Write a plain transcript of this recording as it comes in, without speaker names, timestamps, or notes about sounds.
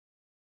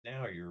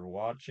Now you're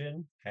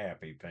watching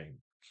Happy Paint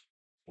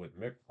with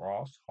Mick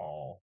Ross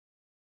Hall.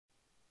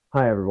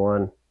 Hi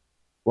everyone,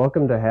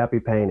 welcome to Happy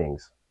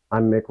Paintings.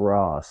 I'm Mick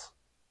Ross.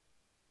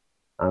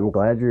 I'm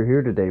glad you're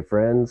here today,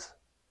 friends.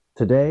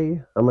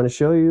 Today I'm going to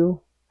show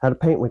you how to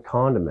paint with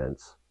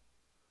condiments.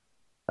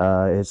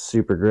 It's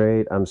super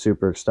great. I'm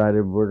super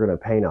excited. We're going to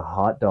paint a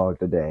hot dog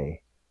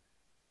today.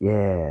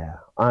 Yeah,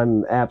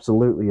 I'm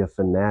absolutely a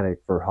fanatic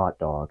for hot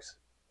dogs.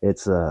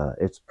 It's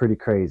pretty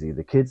crazy.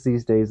 The kids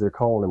these days, they're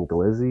calling them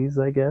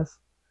glizzies, I guess.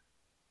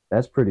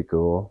 That's pretty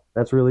cool.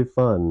 That's really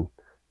fun,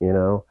 you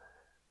know.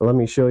 Let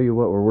me show you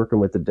what we're working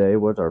with today,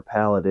 what our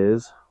palette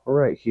is.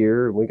 Right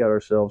here, we got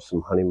ourselves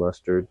some honey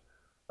mustard,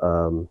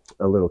 a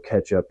little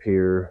ketchup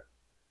here,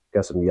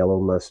 got some yellow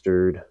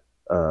mustard,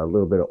 a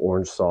little bit of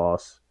orange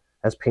sauce.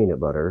 That's peanut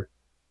butter.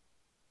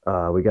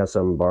 We got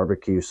some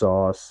barbecue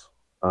sauce.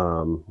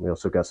 We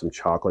also got some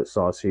chocolate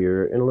sauce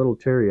here, and a little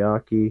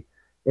teriyaki,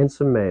 and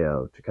some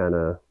mayo to kind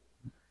of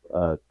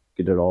uh,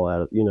 get it all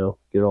out of,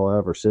 get it all out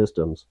of our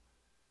systems.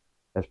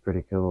 That's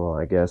pretty cool,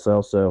 I guess.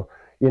 Also,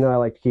 I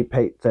like to keep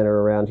paint thinner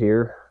around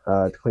here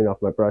to clean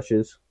off my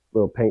brushes. A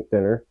little paint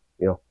thinner,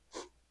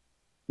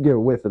 get a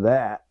whiff of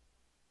that.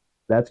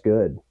 That's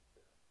good.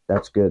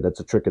 That's good. That's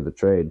a trick of the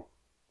trade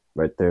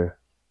right there.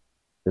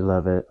 We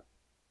love it.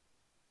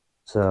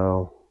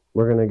 So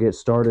we're gonna get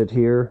started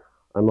here.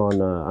 I'm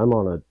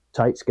on a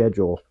tight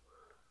schedule.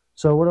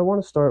 So what I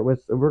want to start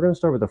with, we're gonna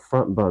start with the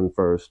front bun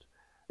first.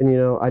 And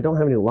I don't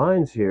have any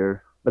lines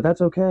here, but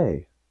that's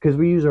okay because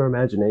we use our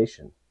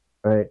imagination,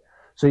 right?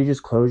 So you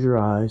just close your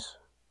eyes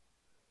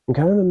and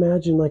kind of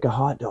imagine like a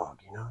hot dog,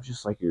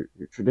 just like your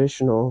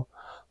traditional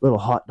little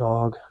hot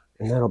dog,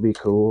 and that'll be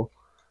cool.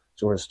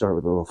 So we're gonna start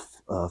with a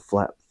little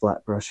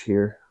flat brush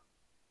here.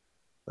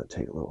 Let's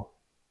take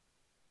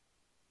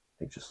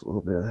just a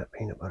little bit of that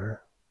peanut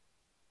butter,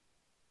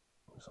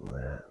 some of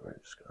that. We're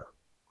just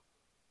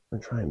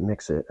gonna try and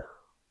mix it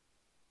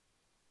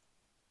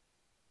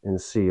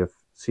and see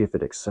if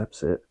it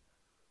accepts it.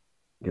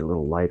 Get a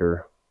little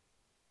lighter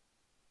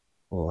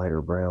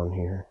brown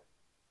here,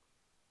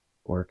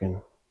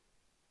 working.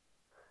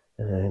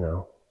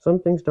 And some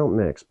things don't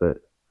mix, but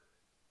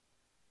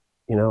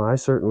I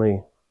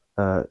certainly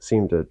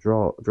seem to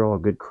draw a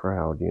good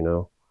crowd.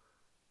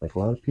 Like a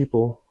lot of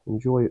people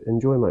enjoy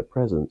my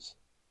presence.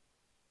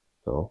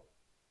 So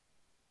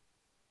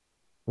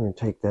I'm gonna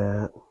take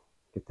that,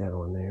 get that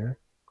on there,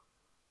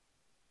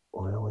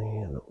 oily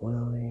and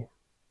oily.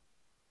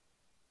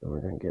 Then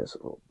we're gonna get us a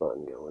little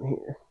bun going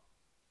here.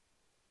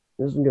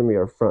 This is gonna be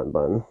our front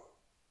bun.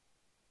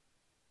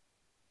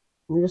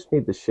 We just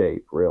need the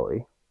shape,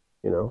 really.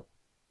 You know,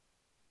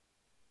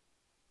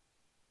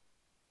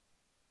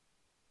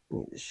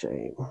 need the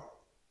shape.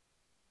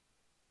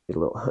 Get a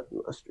little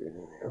honey mustard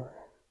in there.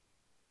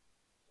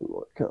 Some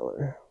more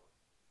color.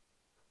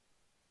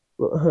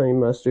 A little honey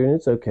mustard, and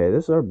it's okay.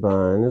 This is our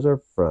bun. This is our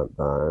front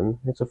bun.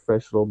 It's a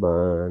fresh little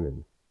bun,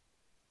 and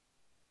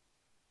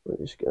we're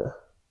just gonna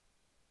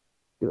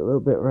get a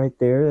little bit right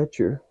there. That's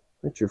your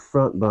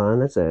front bun.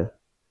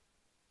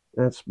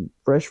 That's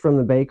fresh from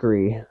the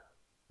bakery.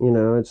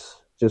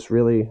 It's just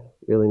really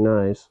really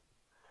nice.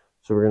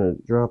 So we're gonna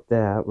drop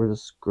that. We're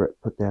just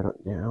put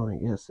that down, I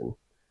guess, and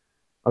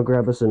I'll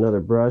grab us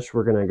another brush.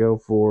 We're gonna go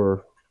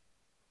for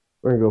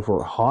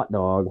a hot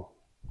dog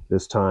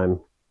this time,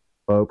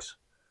 folks.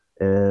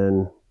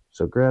 And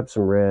so grab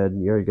some red.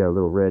 You already got a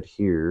little red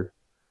here.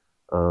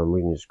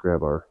 We can just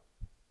grab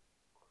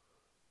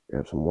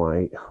some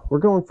white. We're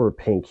going for a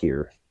pink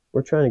here.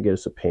 We're trying to get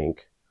us a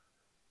pink.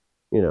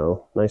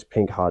 Nice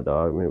pink hot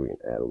dog. Maybe we can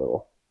add a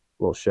little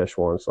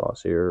Szechuan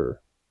sauce here,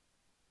 or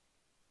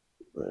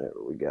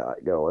whatever we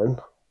got going.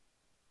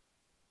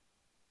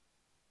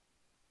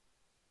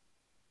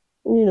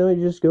 And you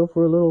just go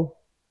for a little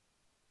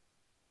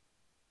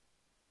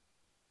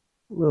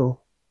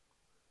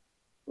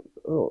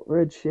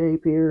red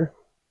shape here.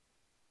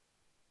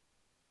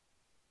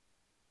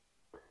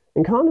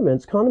 And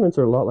condiments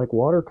are a lot like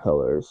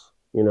watercolors.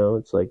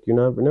 It's like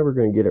never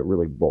going to get it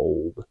really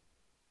bold.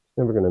 It's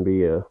never going to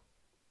be a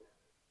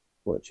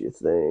what you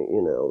think.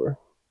 We're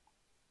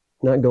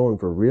not going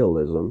for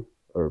realism,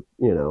 or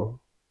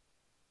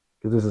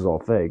because this is all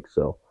fake.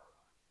 So,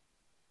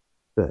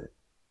 but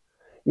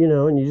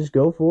and you just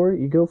go for it.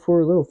 You go for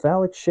a little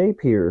phallic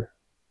shape here.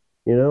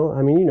 I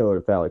mean, you know what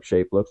a phallic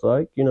shape looks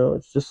like.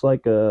 It's just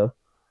like if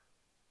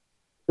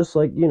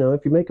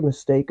you make a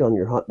mistake on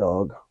your hot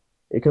dog,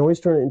 it can always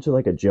turn it into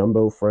like a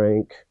jumbo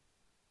frank.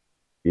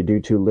 If you do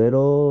too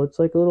little, it's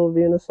like a little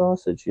Vienna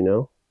sausage.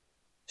 Too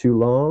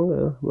long,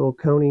 a little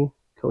Coney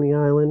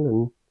Island,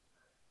 and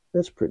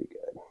that's pretty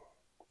good.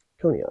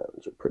 Coney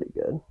Islands are pretty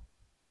good.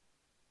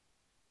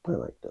 I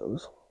like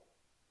those.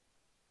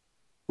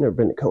 Never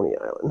been to Coney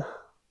Island.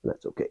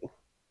 That's okay.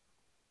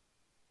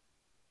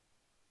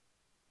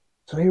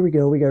 So here we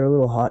go. We got our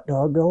little hot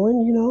dog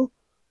going.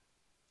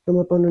 Come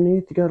up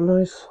underneath. You got a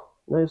nice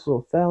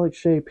little phallic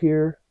shape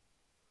here.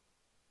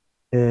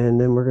 And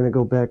then we're gonna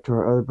go back to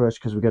our other brush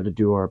because we got to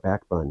do our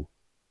back bun.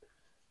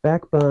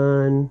 Back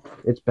bun.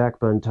 It's back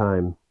bun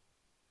time.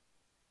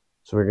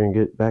 So we're gonna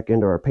get back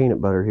into our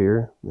peanut butter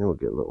here, and we'll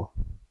get a little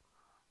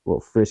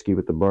frisky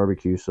with the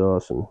barbecue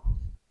sauce, and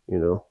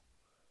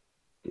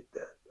get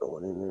that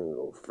going in there, a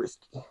little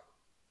frisky. A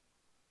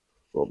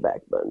little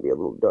back bun be a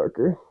little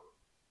darker,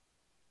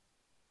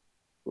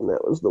 and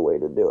that was the way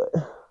to do it.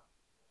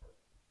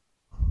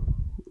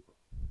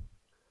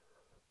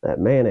 That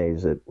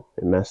mayonnaise, it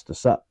messed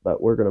us up,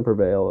 but we're gonna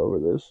prevail over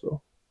this.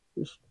 So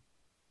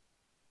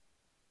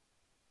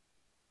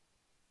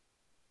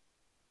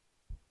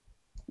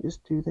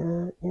just do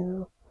that,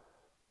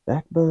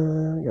 back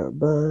bun, got our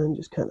bun,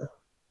 just kind of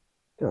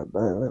got our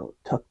bun a little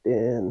tucked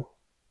in.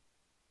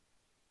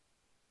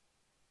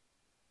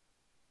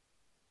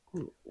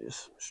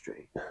 Just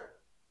straight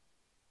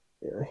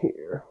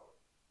here.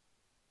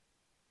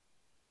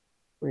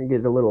 We're gonna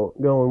get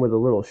going with a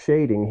little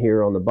shading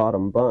here on the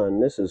bottom bun.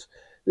 This is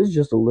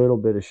just a little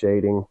bit of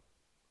shading,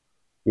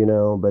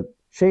 but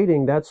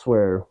shading, that's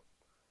where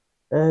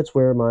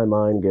my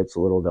mind gets a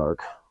little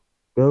dark.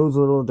 Goes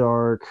a little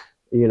dark,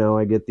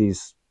 I get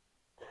these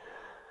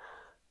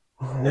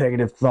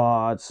negative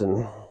thoughts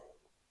and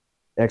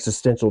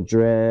existential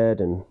dread,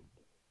 and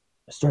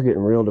I start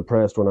getting real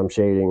depressed when I'm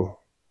shading.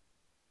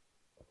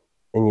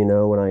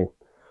 And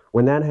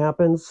when that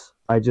happens,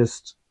 I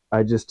just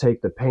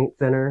take the paint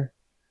thinner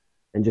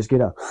and just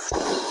get a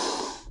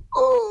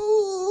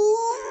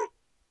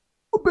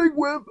big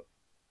whip.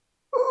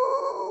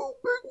 Oh,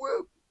 big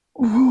whip.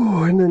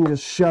 And then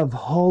just shove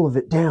all of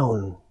it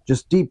down,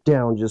 just deep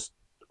down, just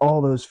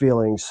all those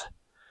feelings.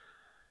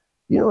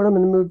 You know what I'm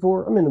in the mood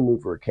for? I'm in the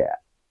mood for a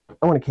cat.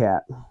 I want a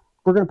cat.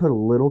 We're going to put a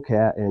little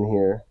cat in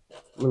here.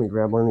 Let me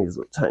grab one of these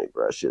little tiny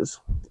brushes.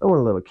 I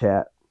want a little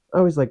cat. I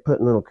always like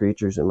putting little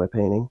creatures in my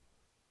painting.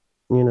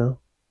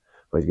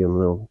 Always give them a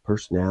little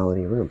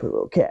personality. We're going to put a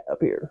little cat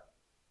up here.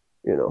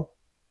 Up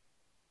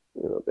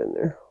in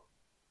there.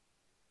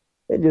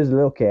 It's just a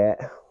little cat.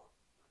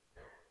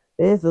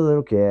 It's a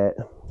little cat.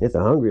 It's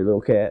a hungry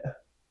little cat.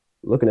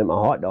 Looking at my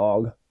hot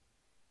dog.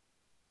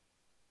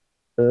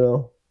 A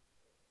little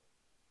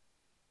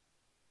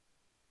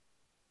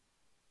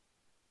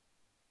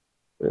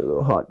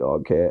hot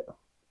dog cat.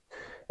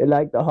 It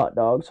likes the hot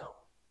dogs.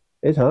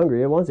 It's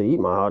hungry. It wants to eat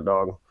my hot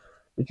dog.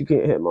 But you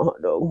can't have my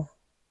hot dog.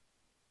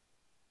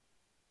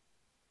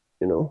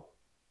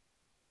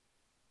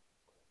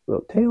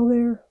 Little tail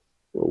there.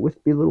 Little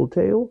wispy little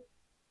tail.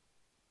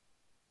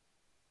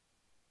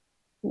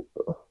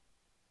 Little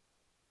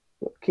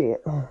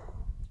cat.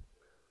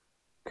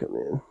 Come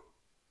in.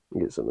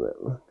 Get some of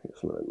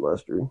that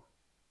mustard.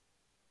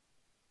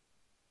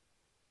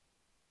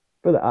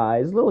 For the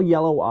eyes. Little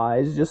yellow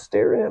eyes just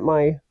staring at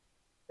my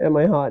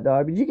hot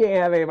dog. But you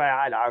can't have any of my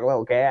hot dog,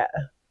 little cat.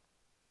 I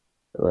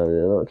love you,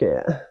 little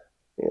cat.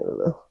 Get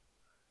a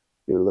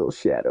little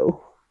shadow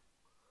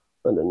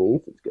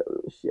underneath. It's got a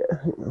little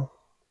shadow,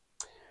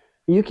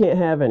 You can't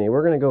have any.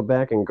 We're going to go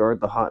back and guard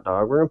the hot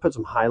dog. We're going to put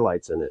some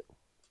highlights in it.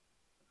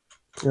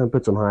 I'm going to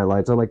put some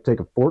highlights. I like to take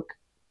a fork,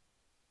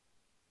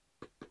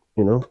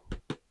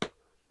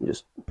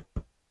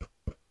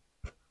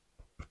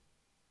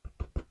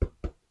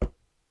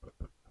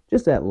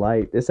 just that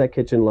light. It's that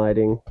kitchen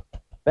lighting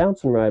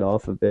bouncing right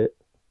off of it.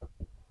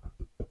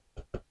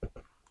 Put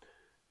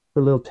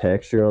a little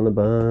texture on the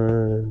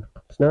bun.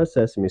 It's not a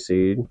sesame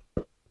seed.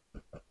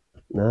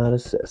 Not a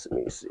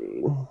sesame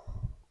seed.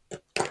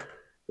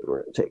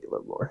 We're going to take a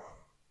little more.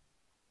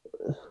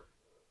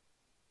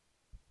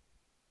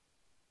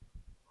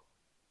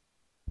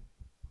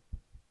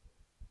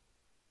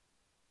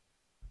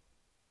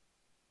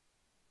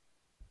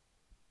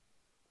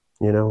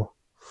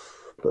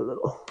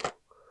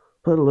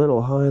 Put a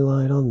little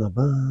highlight on the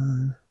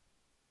bun.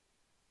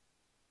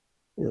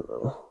 We'll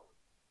go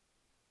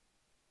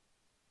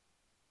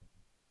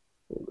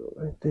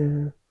right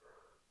there.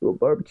 Little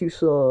barbecue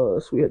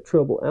sauce. We had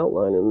trouble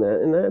outlining that,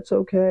 and that's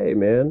okay,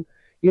 man.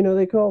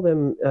 They call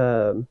them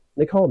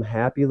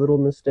happy little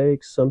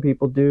mistakes. Some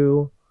people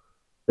do.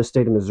 The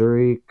state of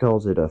Missouri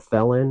calls it a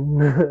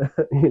felon.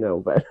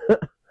 But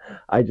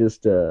I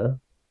just I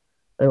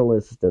don't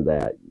listen to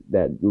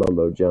that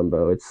mumbo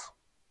jumbo. It's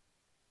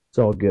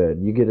all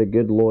good. You get a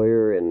good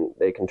lawyer, and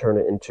they can turn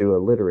it into a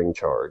littering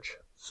charge.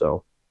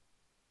 So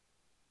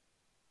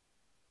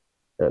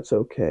that's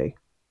okay.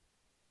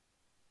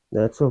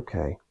 That's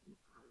okay.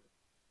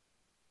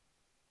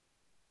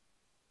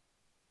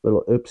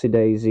 Little oopsie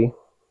daisy.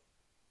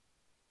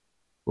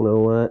 You know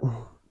what?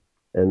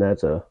 And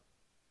this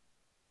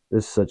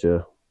is such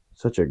a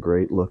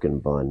great looking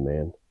bun,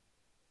 man.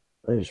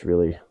 I'm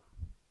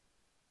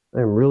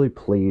really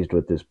pleased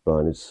with this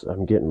bun.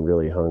 I'm getting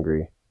really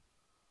hungry.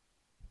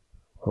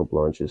 Hope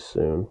lunch is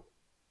soon.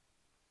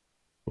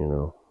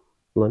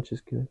 Lunch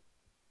is good.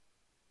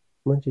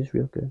 Lunch is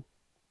real good.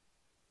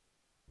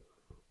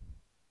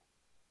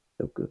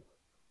 So good.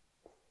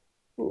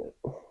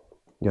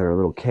 Got our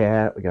little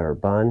cat. We got our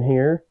bun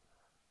here.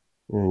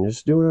 And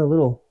just doing a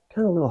little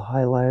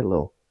highlight, a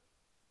little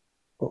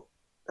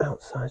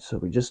outside, so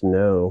we just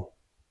know.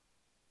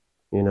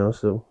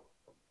 So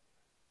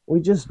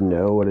we just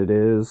know what it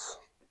is.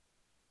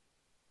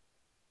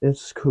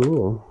 It's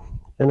cool.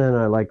 And then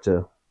I like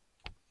to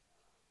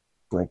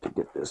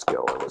get this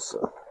going.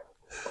 So.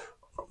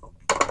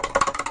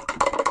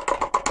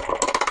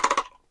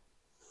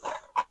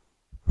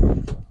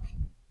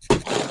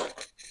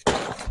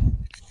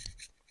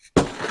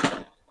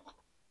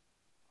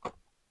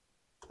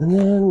 And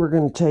then we're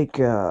going to take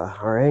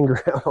our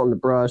anger out on the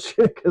brush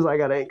because I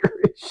got anger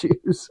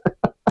issues.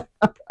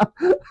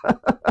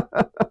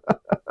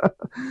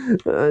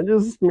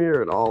 Just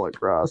smear it all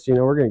across. You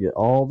know, we're going to get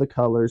all the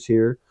colors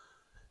here.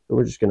 And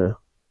we're just going to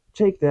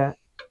take that.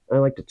 I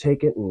like to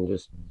take it and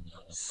just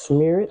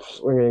smear it.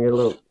 We're going to get a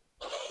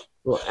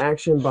little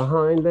action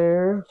behind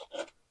there.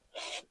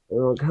 And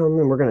we'll come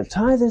and we're going to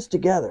tie this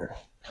together.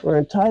 We're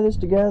going to tie this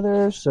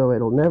together so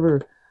it'll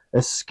never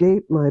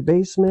escape my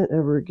basement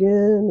ever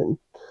again. And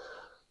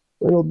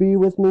it'll be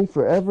with me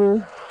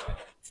forever.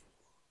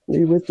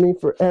 Be with me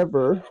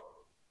forever.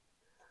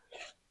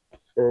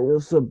 And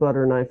just a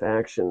butter knife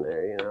action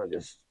there, you know,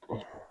 just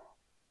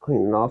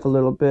clean it off a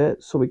little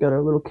bit. So we got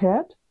our little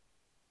cat.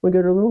 We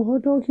got our little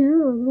hot dog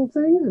here, our little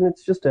things, and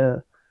it's just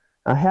a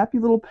happy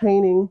little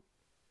painting.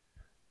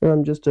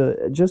 I'm just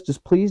as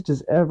pleased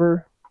as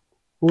ever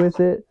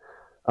with it.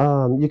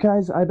 You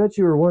guys, I bet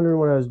you were wondering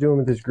what I was doing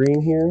with this green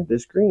here.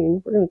 This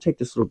green, we're going to take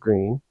this little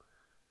green.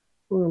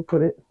 We're going to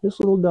put it, just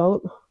a little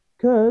dollop,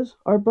 because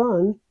our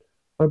bun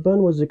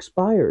was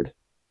expired.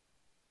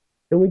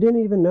 And we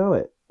didn't even know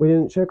it. We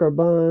didn't check our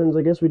buns.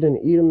 I guess we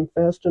didn't eat them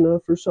fast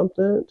enough or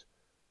something.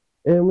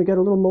 And we got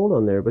a little mold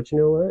on there. But you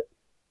know what?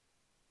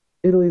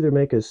 It'll either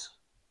make us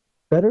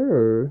better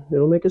or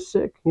it'll make us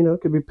sick. You know,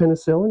 it could be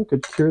penicillin.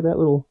 Could cure that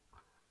little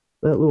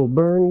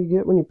burn you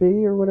get when you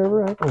pee or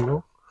whatever. I don't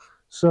know.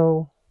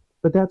 So,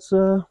 but that's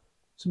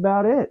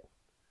about it.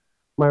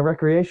 My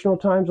recreational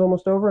time's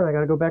almost over, and I got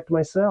to go back to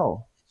my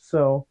cell.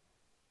 So,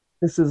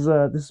 this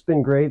has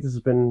been great. This has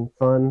been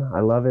fun.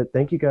 I love it.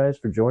 Thank you guys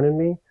for joining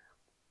me.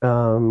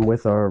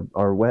 With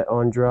our wet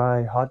on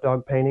dry hot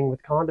dog painting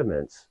with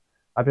condiments.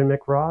 I've been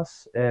Mick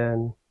Ross,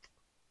 and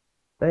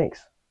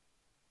thanks.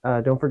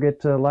 Don't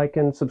forget to like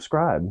and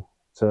subscribe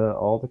to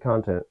all the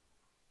content.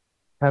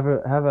 Have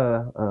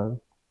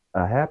a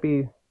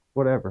happy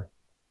whatever.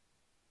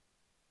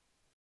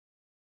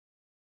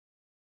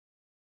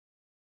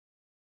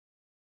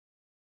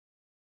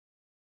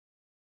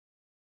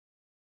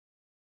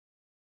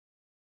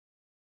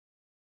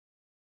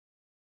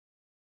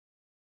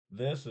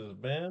 This has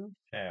been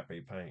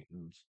Happy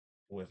Paintings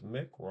with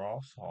Mick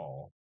Ross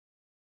Hall.